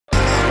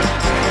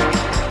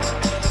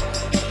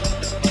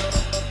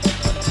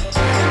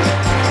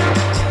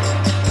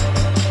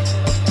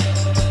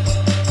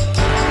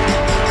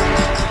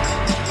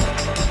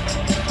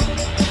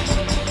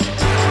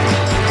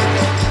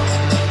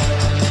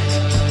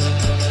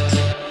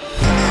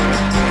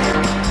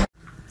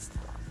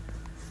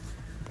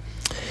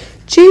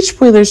Stage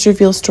spoilers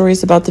reveal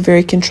stories about the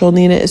very control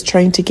Nina is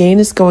trying to gain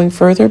is going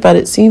further, but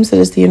it seems that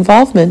as the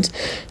involvement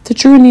that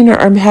Drew and Nina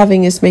are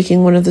having is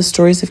making one of the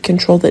stories of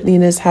control that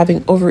Nina is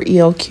having over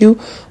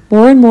ELQ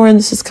more and more, and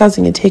this is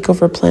causing a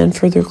takeover plan.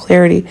 Further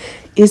clarity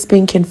is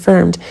being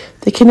confirmed.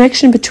 The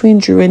connection between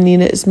Drew and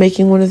Nina is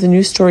making one of the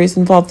new stories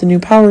involve the new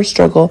power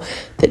struggle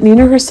that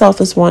Nina herself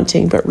is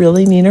wanting, but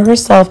really Nina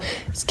herself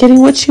is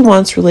getting what she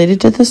wants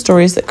related to the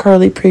stories that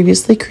Carly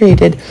previously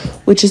created,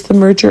 which is the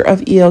merger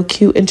of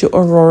ELQ into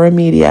Aurora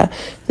Media.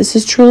 This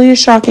is truly a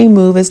shocking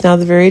move, as now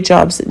the very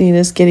jobs that Nina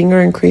is getting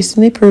are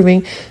increasingly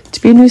proving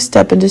to be a new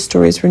step into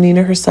stories where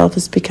Nina herself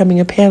is becoming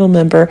a panel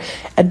member,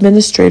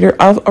 administrator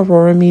of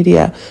Aurora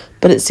Media.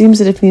 But it seems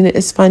that if Nina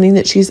is finding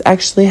that she's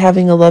actually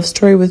having a love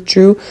story with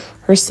Drew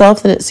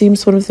herself, then it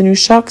seems one of the new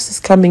shocks is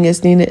coming,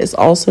 as Nina is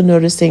also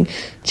noticing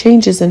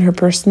changes in her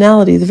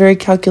personality, the very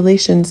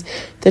calculations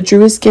that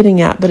Drew is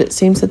getting at. But it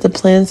seems that the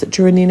plans that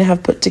Drew and Nina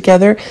have put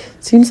together,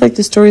 seems like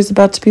the story is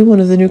about to be one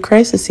of the new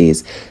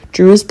crises.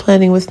 Drew is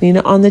planning with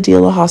Nina on the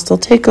deal a hostile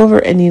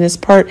takeover, and Nina's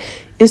part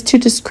is to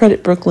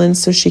discredit Brooklyn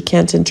so she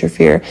can't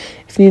interfere.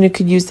 If Nina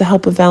could use the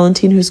help of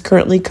Valentine, who's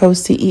currently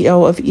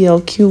co-CEO of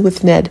ELQ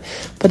with Ned.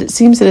 But it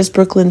seems that as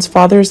Brooklyn's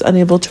father is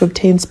unable to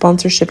obtain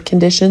sponsorship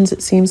conditions,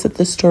 it seems that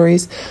the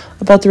stories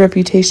about the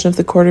reputation of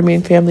the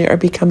Quartermain family are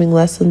becoming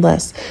less and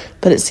less.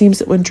 But it seems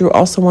that when Drew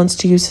also wants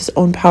to use his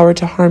own power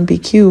to harm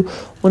BQ,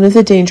 one of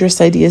the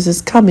dangerous ideas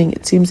is coming.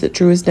 It seems that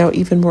Drew is now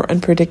even more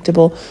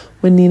unpredictable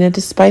when Nina,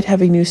 despite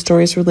having new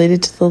stories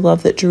related to the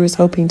love that Drew is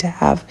hoping to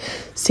have,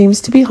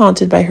 seems to be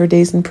haunted by her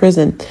days in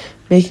prison,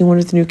 making one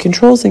of the new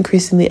controls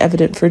increasingly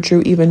evident for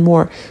Drew even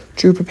more.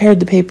 Drew prepared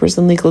the papers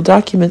and legal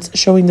documents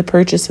showing the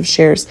purchase of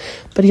shares,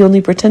 but he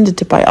only pretended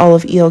to buy all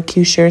of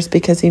ELQ shares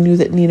because he knew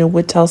that Nina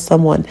would tell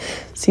someone.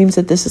 Seems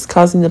that this is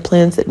causing the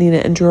plans that Nina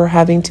and Drew are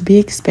having to be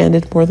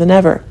expanded more than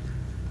ever.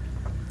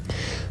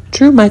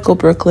 Drew, Michael,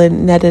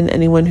 Brooklyn, Ned, and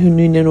anyone who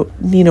knew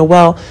Nina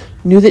well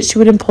knew that she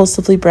would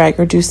impulsively brag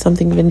or do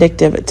something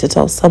vindictive to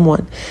tell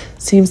someone.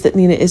 Seems that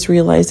Nina is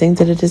realizing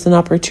that it is an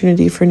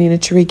opportunity for Nina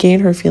to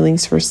regain her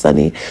feelings for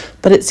Sonny,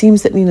 but it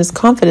seems that Nina's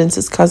confidence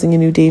is causing a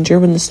new danger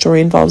when the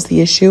story involves the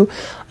issue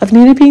of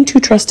Nina being too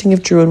trusting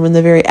of Drew, and when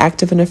the very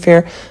act of an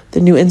affair, the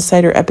new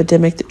insider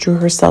epidemic that Drew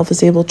herself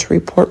is able to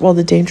report while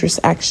the dangerous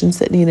actions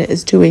that Nina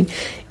is doing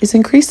is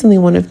increasingly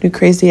one of new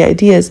crazy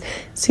ideas.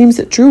 It seems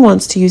that Drew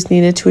wants to use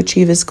Nina to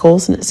achieve his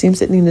goals, and it seems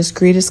that Nina's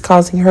greed is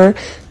causing her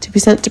to be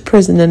sent to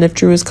prison, and if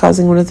Drew is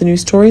causing one of the new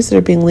stories that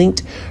are being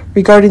linked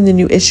regarding the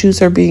new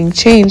issues are being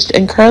changed,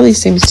 and Carly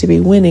seems to be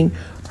winning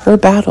her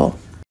battle.